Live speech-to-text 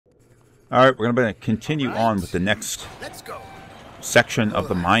Alright, we're going to continue on with the next section of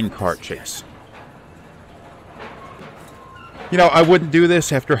the minecart chase. You know, I wouldn't do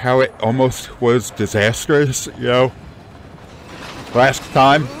this after how it almost was disastrous, you know. Last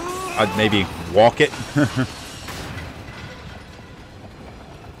time, I'd maybe walk it.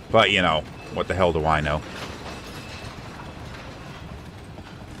 But, you know, what the hell do I know?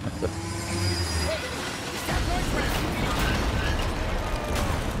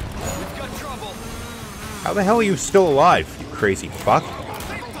 How the hell are you still alive, you crazy fuck?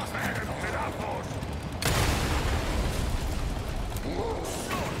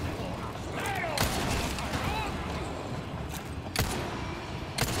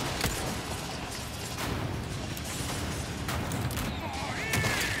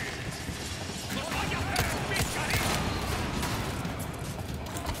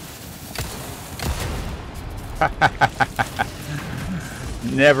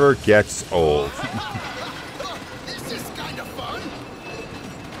 Never gets old. This is kind of fun.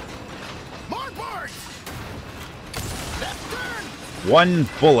 More boards. Left turn. One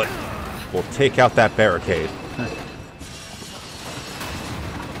bullet will take out that barricade.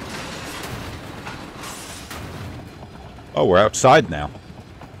 Oh, we're outside now.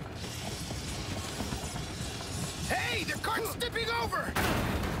 Hey, the cart's tipping over.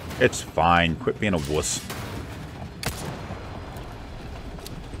 It's fine. Quit being a wuss.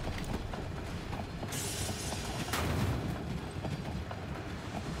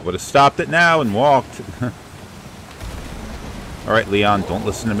 I would have stopped it now and walked. Alright, Leon, don't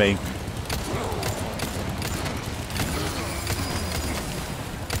listen to me.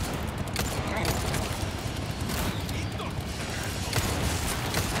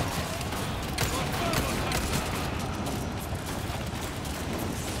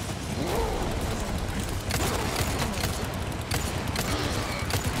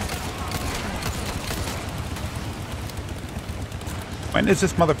 When is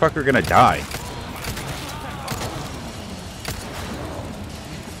this motherfucker gonna die?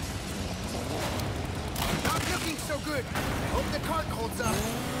 Not looking so good. Hope the cart holds up.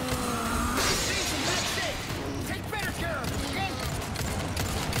 Things in bad shape. Take better care of it, okay?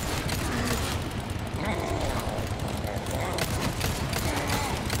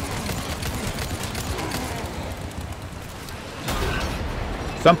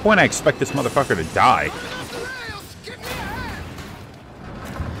 At some point I expect this motherfucker to die.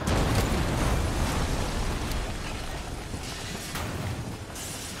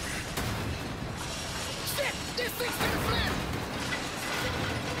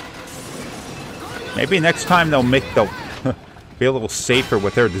 Maybe next time they'll be a little safer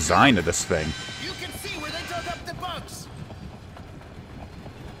with their design of this thing. You can see where they dug up the bugs.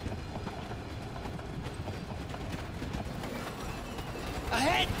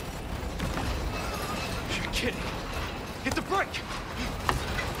 Ahead. You're kidding. Hit the brake.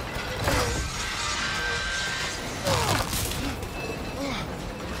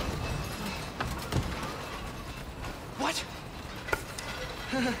 What?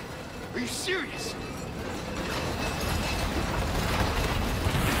 Are you serious?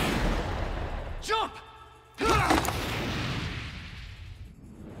 Jump! Oh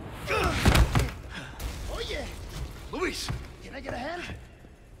yeah. Luis! Can I get a hand?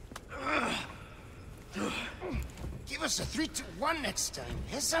 Give us a 3, 2, 1 next time,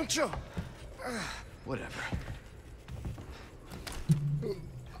 eh, Sancho? Whatever.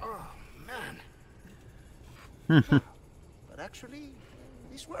 Oh, man. But actually,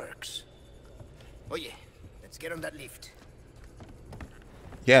 this works. Oh yeah, let's get on that lift.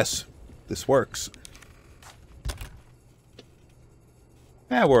 Yes, this works.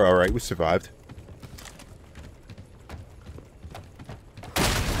 Yeah, we're alright. We survived.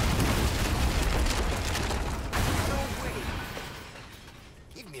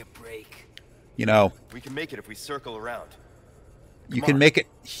 Give me a break. You know, We can make it if we circle around. you can make it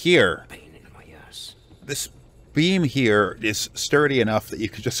here. Pain in my ass. This beam here is sturdy enough that you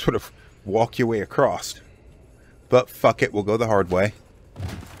could just sort of walk your way across. But fuck it, we'll go the hard way.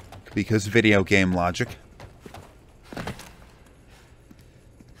 Because video game logic.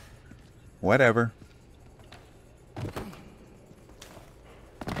 Whatever.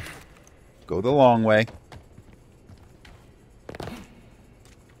 Go the long way.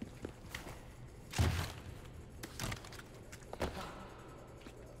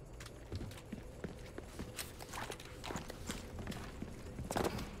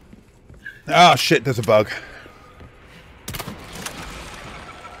 Oh shit, there's a bug.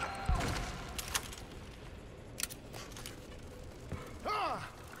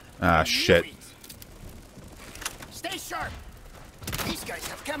 Ah shit. Stay sharp. These guys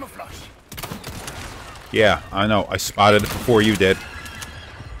have camouflage. camouflage. Yeah, I know. I spotted it before you did.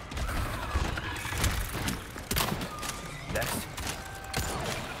 Next.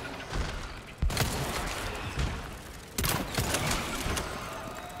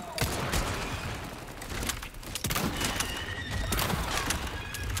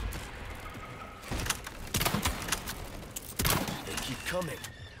 They keep coming.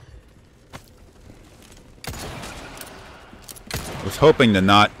 I was hoping to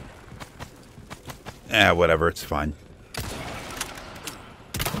not... whatever, it's fine.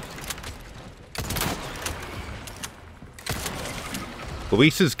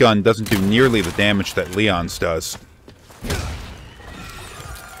 Luis's gun doesn't do nearly the damage that Leon's does.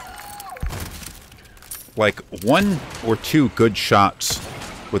 Like, 1 or 2 good shots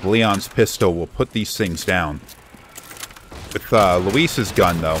with Leon's pistol will put these things down. With Luis's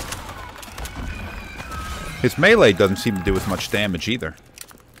gun, though, his melee doesn't seem to do as much damage either.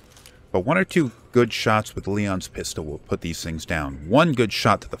 But 1 or 2 good shots with Leon's pistol will put these things down. 1 good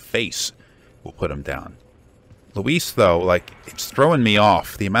shot to the face will put him down. Luis, though, like, it's throwing me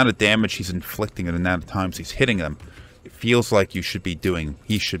off. The amount of damage he's inflicting and the amount of times he's hitting them, it feels like he should be doing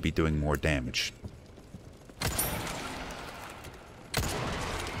more damage.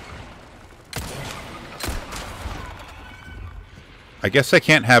 I guess I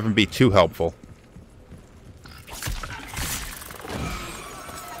can't have him be too helpful.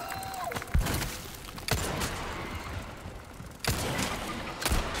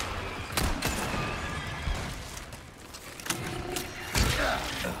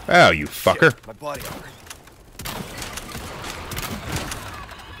 Oh, you fucker. Shit, my body armor.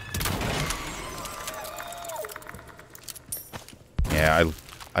 Yeah,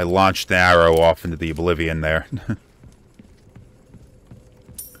 I launched the arrow off into the oblivion there.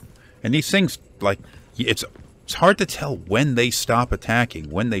 And these things, like, it's hard to tell when they stop attacking,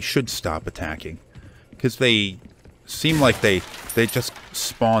 when they should stop attacking. Because they seem like they just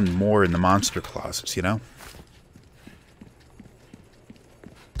spawn more in the monster closets, you know?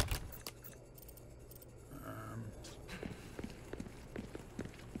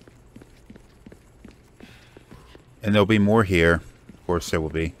 And there'll be more here. Of course there will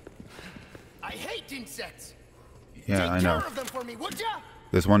be. I hate insects. Yeah, I Take know. care of them for me, would ya?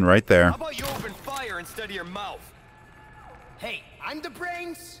 There's one right there. How about you open fire instead of your mouth? Hey, I'm the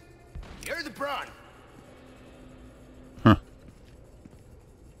brains. You're the brawn. Huh.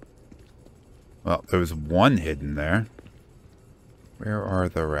 Well, there was one hidden there. Where are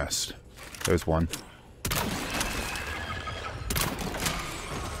the rest? There's one.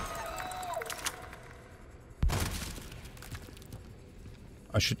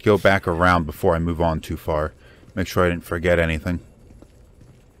 I should go back around before I move on too far. Make sure I didn't forget anything.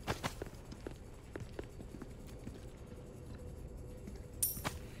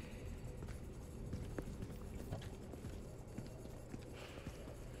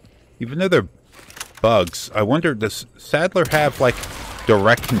 Even though they're bugs, I wonder, does Sadler have, like,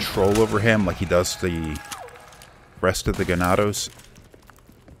 direct control over him like he does the rest of the Ganados?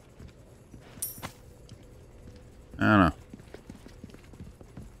 I don't know.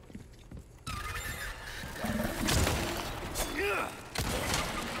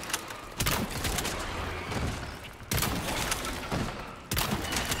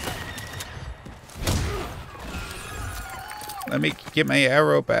 Let me get my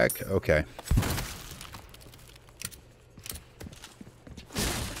arrow back. Okay.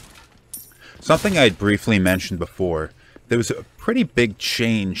 Something I'd briefly mentioned before. There was a pretty big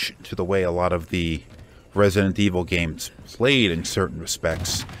change to the way a lot of the Resident Evil games played in certain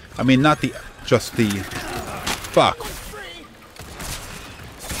respects. I mean, not just the... Fuck.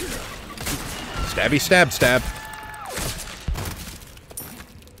 Stabby stab stab.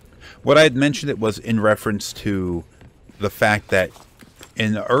 What I had mentioned, it was in reference to the fact that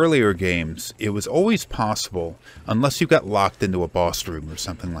in the earlier games, it was always possible, unless you got locked into a boss room or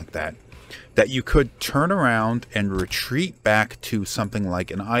something like that, that you could turn around and retreat back to something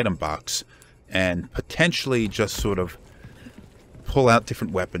like an item box and potentially just sort of pull out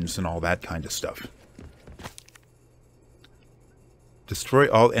different weapons and all that kind of stuff. Destroy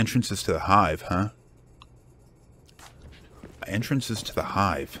all entrances to the hive, huh? Entrances to the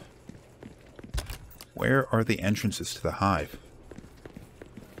hive. Where are the entrances to the hive?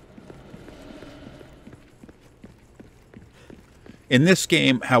 In this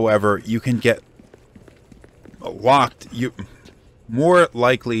game, however, you can get locked. You're more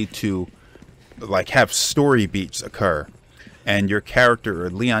likely to, like, have story beats occur, and your character, or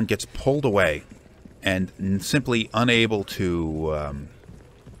Leon, gets pulled away and simply unable to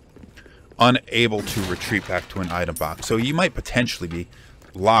retreat back to an item box. So you might potentially be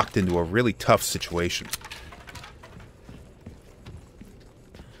locked into a really tough situation.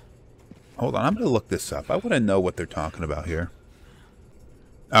 Hold on, I'm going to look this up. I want to know what they're talking about here.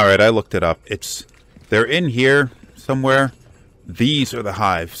 Alright, I looked it up. They're in here somewhere. These are the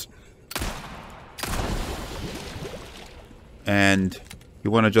hives. And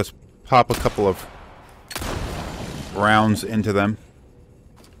you want to just pop a couple of rounds into them.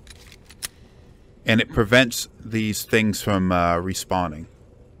 And it prevents these things from respawning.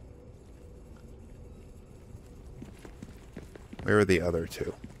 Where are the other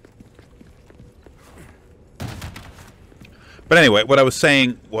two? But anyway, what I was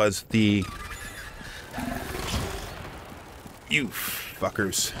saying was you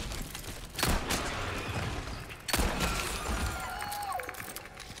fuckers.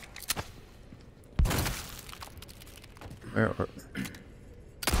 Where are...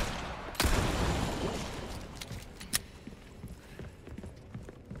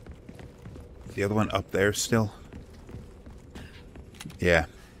 The other one up there still? Yeah.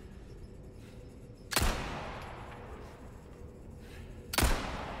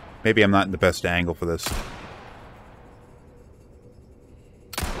 Maybe I'm not in the best angle for this.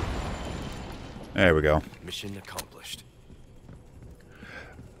 There we go. Mission accomplished.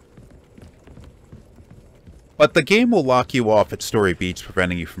 But the game will lock you off at story beats,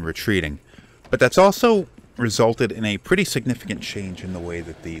 preventing you from retreating. But that's also resulted in a pretty significant change in the way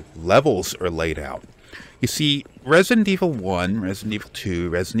that the levels are laid out. You see, Resident Evil 1, Resident Evil 2,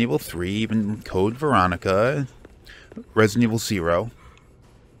 Resident Evil 3, even Code Veronica, Resident Evil 0,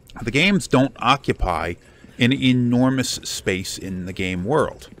 the games don't occupy an enormous space in the game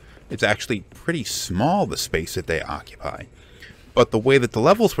world. It's actually pretty small, the space that they occupy. But the way that the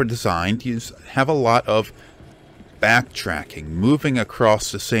levels were designed, you have a lot of backtracking, moving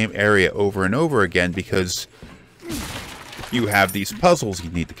across the same area over and over again because you have these puzzles you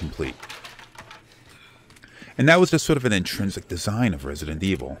need to complete. And that was just sort of an intrinsic design of Resident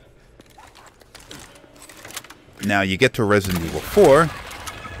Evil. Now you get to Resident Evil 4,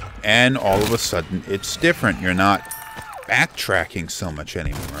 and all of a sudden it's different. You're not backtracking so much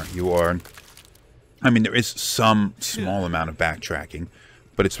anymore. You are... I mean, there is some small amount of backtracking,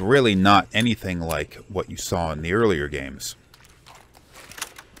 but it's really not anything like what you saw in the earlier games.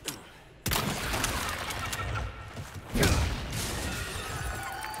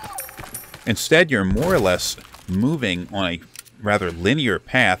 Instead, you're more or less moving on a rather linear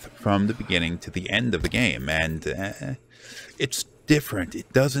path from the beginning to the end of the game, and it's different.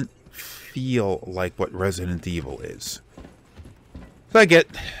 It doesn't feel like what Resident Evil is. So I get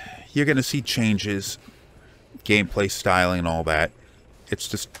you're going to see changes, gameplay styling and all that. It's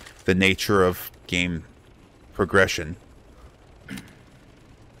just the nature of game progression.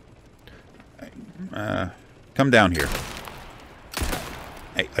 Come down here.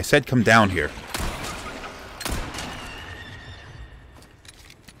 Hey, I said come down here.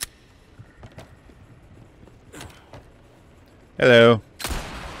 Hello.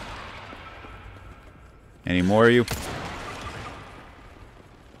 Any more of you?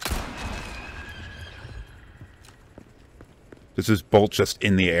 Does this bolt just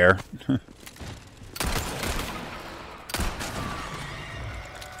in the air?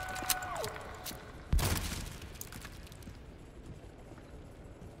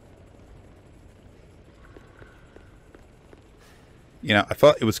 You know, I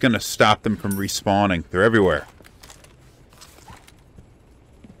thought it was going to stop them from respawning. They're everywhere.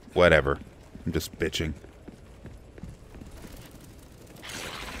 Whatever. I'm just bitching.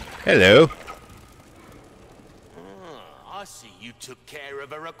 Hello. I see you took care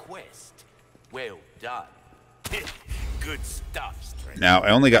of a request. Well done. Good stuff, stranger. Now, I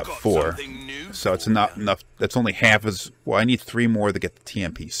only got 4, so it's not enough. That's only half as... Well, I need 3 more to get the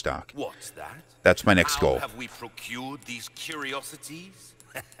TMP stock. What's that? That's my next goal. How have we procured these curiosities?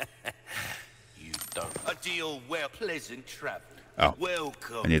 You don't. A deal well, pleasant travel. Oh,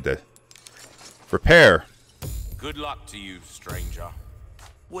 welcome. I need to repair. Good luck to you, stranger.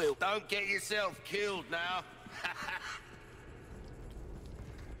 Well, don't get yourself killed now.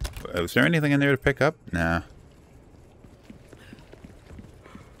 Was there anything in there to pick up? Nah.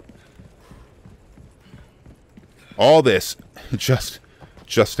 All this just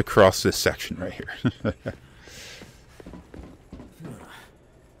across this section right here.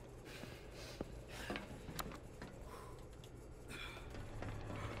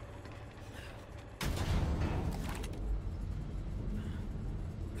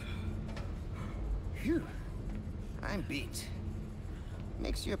 Phew. I'm beat.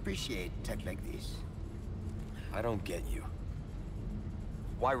 Makes you appreciate tech like this. I don't get you.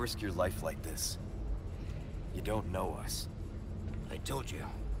 Why risk your life like this? You don't know us. I told you.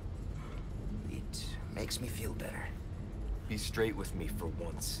 It makes me feel better. Be straight with me for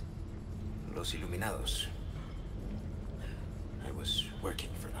once. Los Iluminados. I was working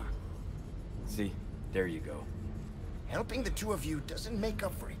for them. See? There you go. Helping the two of you doesn't make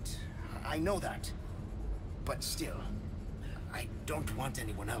up for it. I know that. But still, I don't want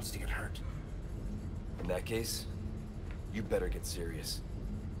anyone else to get hurt. In that case, you better get serious.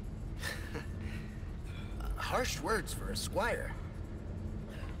 Harsh words for a squire.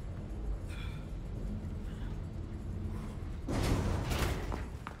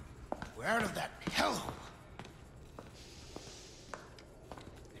 We're out of that hellhole.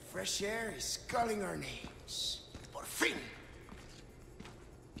 The fresh air is calling our names. Por fin!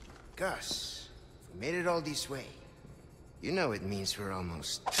 Gus, if we made it all this way, you know it means we're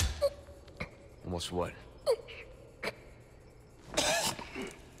almost... Almost what?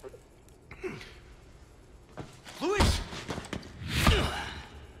 Luis!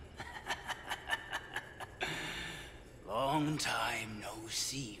 Long time no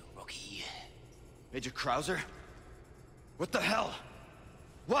see, rookie. Major Krauser? What the hell?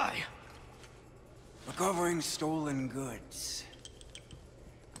 Why? Recovering stolen goods.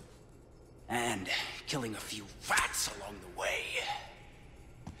 And killing a few rats along the way.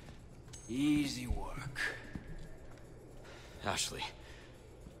 Easy work. Ashley,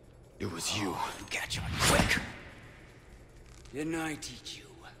 it was you. You catch on quick. Didn't I teach you?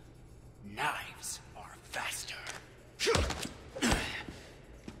 Knives are faster.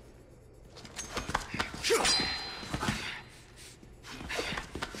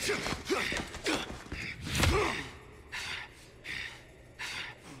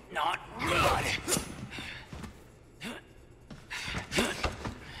 Not good.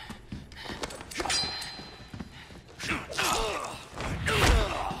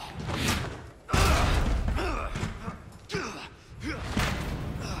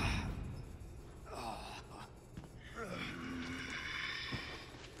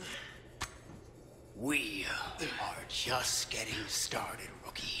 We are just getting started,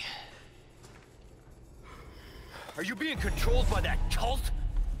 rookie. Are you being controlled by that cult?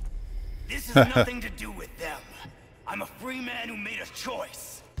 This has nothing to do with them. I'm a free man who made a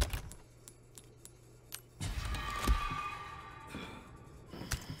choice.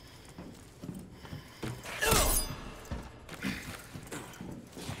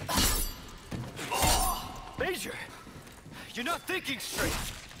 Major, you're not thinking straight.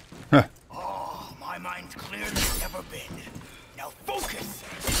 Oh, my mind's clearer than it's ever been. Now focus!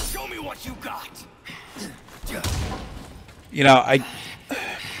 Show me what you got! You know,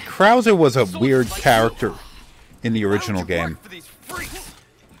 Krauser was a weird character in the original game. For these freaks?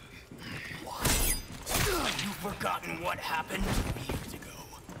 Why? Have you forgotten what happened years ago?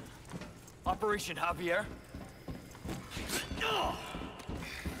 Operation Javier?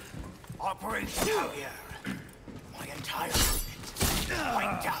 Operation Javier. My entire unit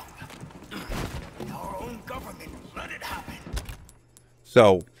wiped out. Our own government let it happen.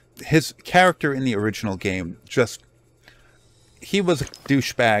 So, his character in the original game he was a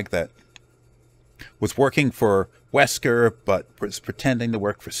douchebag that was working for Wesker, but was pretending to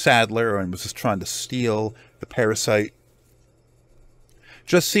work for Sadler and was just trying to steal the parasite.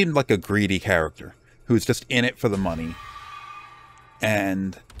 Just seemed like a greedy character who was just in it for the money.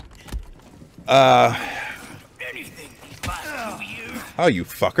 And, Anything these last 2 years. oh, you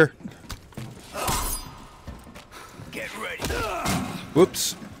fucker. Get ready.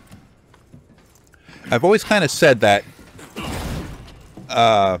 Whoops. I've always kind of said that,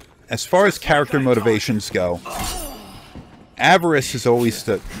 as far as character motivations go, avarice is always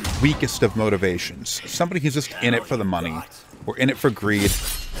the weakest of motivations. Somebody who's just in it for the money, or in it for greed,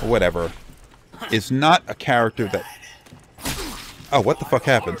 or whatever, is not a character that... Oh, what the fuck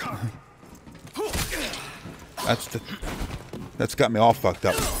happened? That's got me all fucked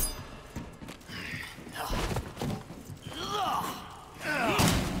up.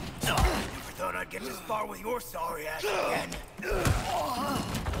 Thought I'd get this far with your sorry ass again.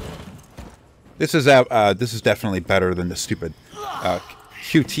 This is definitely better than the stupid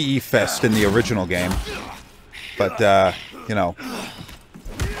QTE fest in the original game. But you know,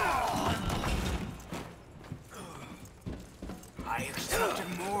 I expected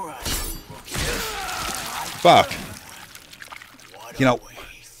more. fuck. You know,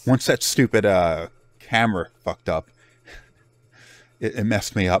 once that stupid camera fucked up, it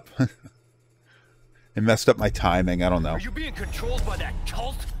messed me up. It messed up my timing. I don't know. Are you being controlled by that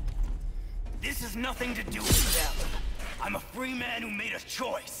cult? This has nothing to do with them. I'm a free man who made a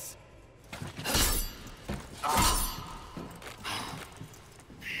choice.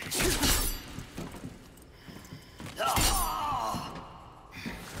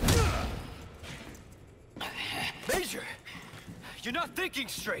 You're not thinking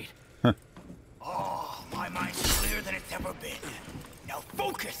straight. Oh, my mind's clearer than it's ever been. Now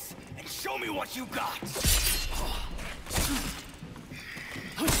focus and show me what you got.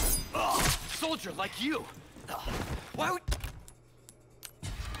 Soldier like you. Why would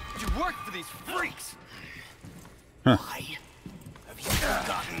you work for these freaks? Why? Have you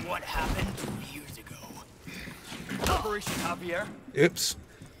forgotten what happened 3 years ago? Operation Javier? Oops.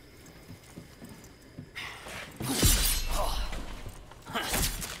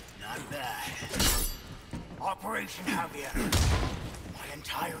 Not bad. Operation Javier. My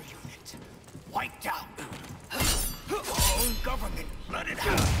entire unit. Wiped out. Our own government let it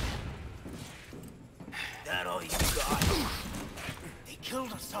happen. That all you got? They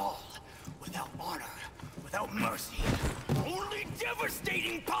killed us all. Without honor. Without mercy. Only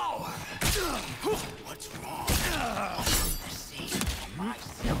devastating power. What's wrong? I'm the same for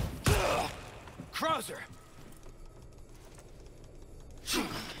myself. Krauser!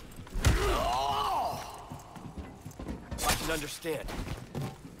 I can understand.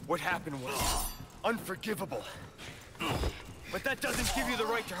 What happened was unforgivable. But that doesn't give you the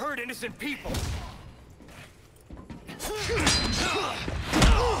right to hurt innocent people.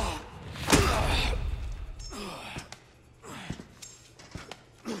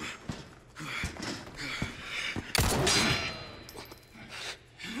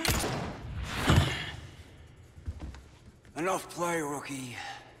 Enough play, rookie.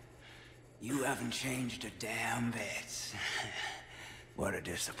 You haven't changed a damn bit. What a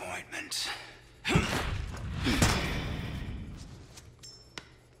disappointment.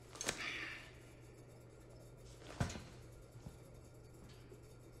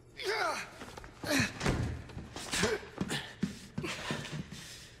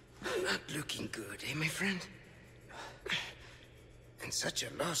 Not looking good, eh, my friend? And such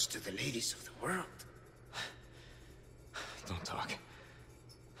a loss to the ladies of the world. Don't talk.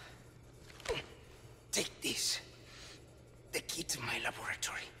 Take this. The key to my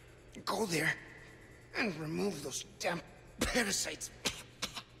laboratory. Go there and remove those damn parasites.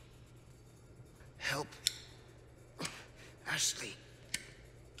 Help Ashley.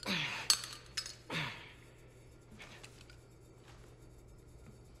 You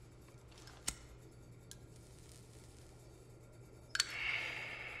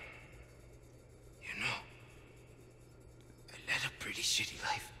know, I led a pretty shitty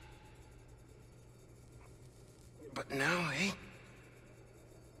life. But now, eh?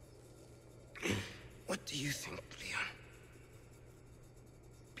 What do you think, Leon?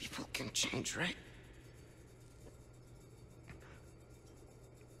 People can change, right?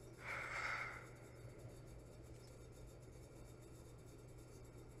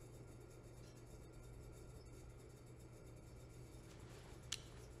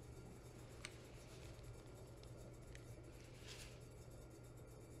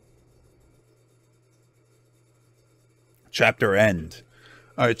 Chapter end.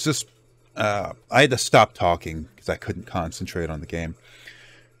 It's just I had to stop talking because I couldn't concentrate on the game.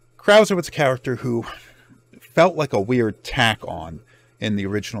 Krauser was a character who felt like a weird tack on in the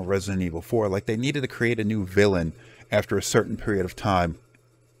original Resident Evil 4. Like they needed to create a new villain after a certain period of time.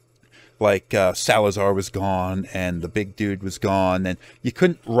 Like Salazar was gone and the big dude was gone, and you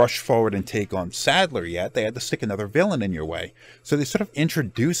couldn't rush forward and take on Sadler yet. They had to stick another villain in your way. So they sort of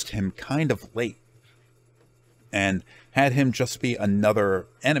introduced him kind of late and had him just be another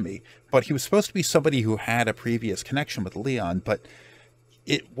enemy. But he was supposed to be somebody who had a previous connection with Leon, but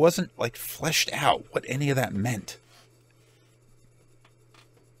it wasn't like fleshed out what any of that meant.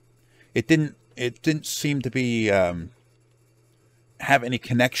 It didn't seem to be have any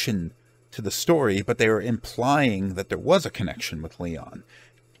connection to the story, but they were implying that there was a connection with Leon.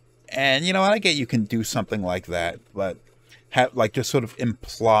 And you know, I get you can do something like that, but have like just sort of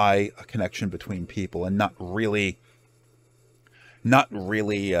imply a connection between people and not really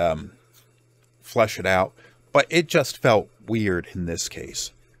flesh it out. But it just felt weird in this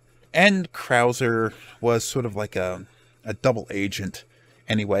case. And Krauser was sort of like a double agent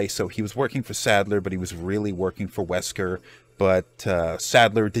anyway. So he was working for Sadler, but he was really working for Wesker. But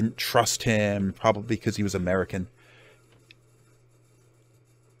Sadler didn't trust him, probably because he was American.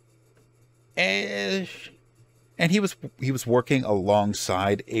 And he was working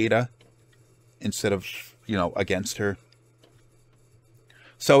alongside Ada instead of, you know, against her.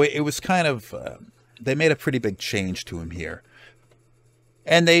 So it was kind of, they made a pretty big change to him here.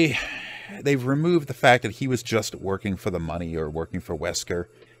 And they've removed the fact that he was just working for the money or working for Wesker.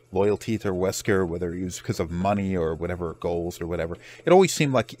 Loyalty to Wesker, whether he was because of money or whatever goals or whatever. It always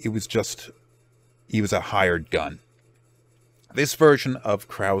seemed like it was just, he was a hired gun. This version of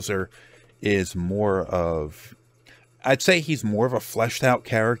Krauser is more of, I'd say he's more of a fleshed out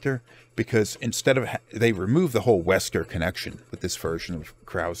character, because instead of they remove the whole Wesker connection with this version of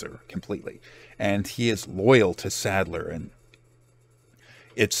Krauser completely, and he is loyal to Sadler, and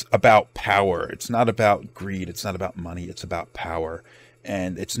it's about power. It's not about greed. It's not about money. It's about power,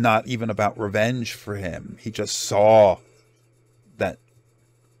 and it's not even about revenge for him. He just saw that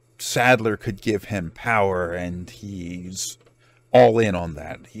Sadler could give him power, and he's all in on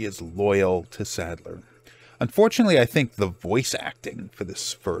that. He is loyal to Sadler. Unfortunately, I think the voice acting for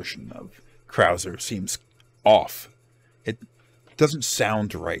this version of Krauser seems off. It doesn't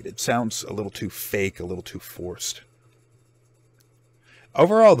sound right. It sounds a little too fake, a little too forced.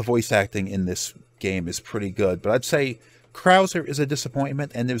 Overall, the voice acting in this game is pretty good, but I'd say Krauser is a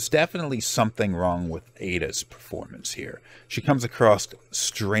disappointment, and there's definitely something wrong with Ada's performance here. She comes across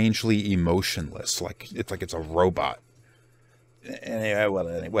strangely emotionless, like it's a robot.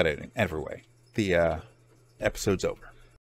 Anyway, the episode's over.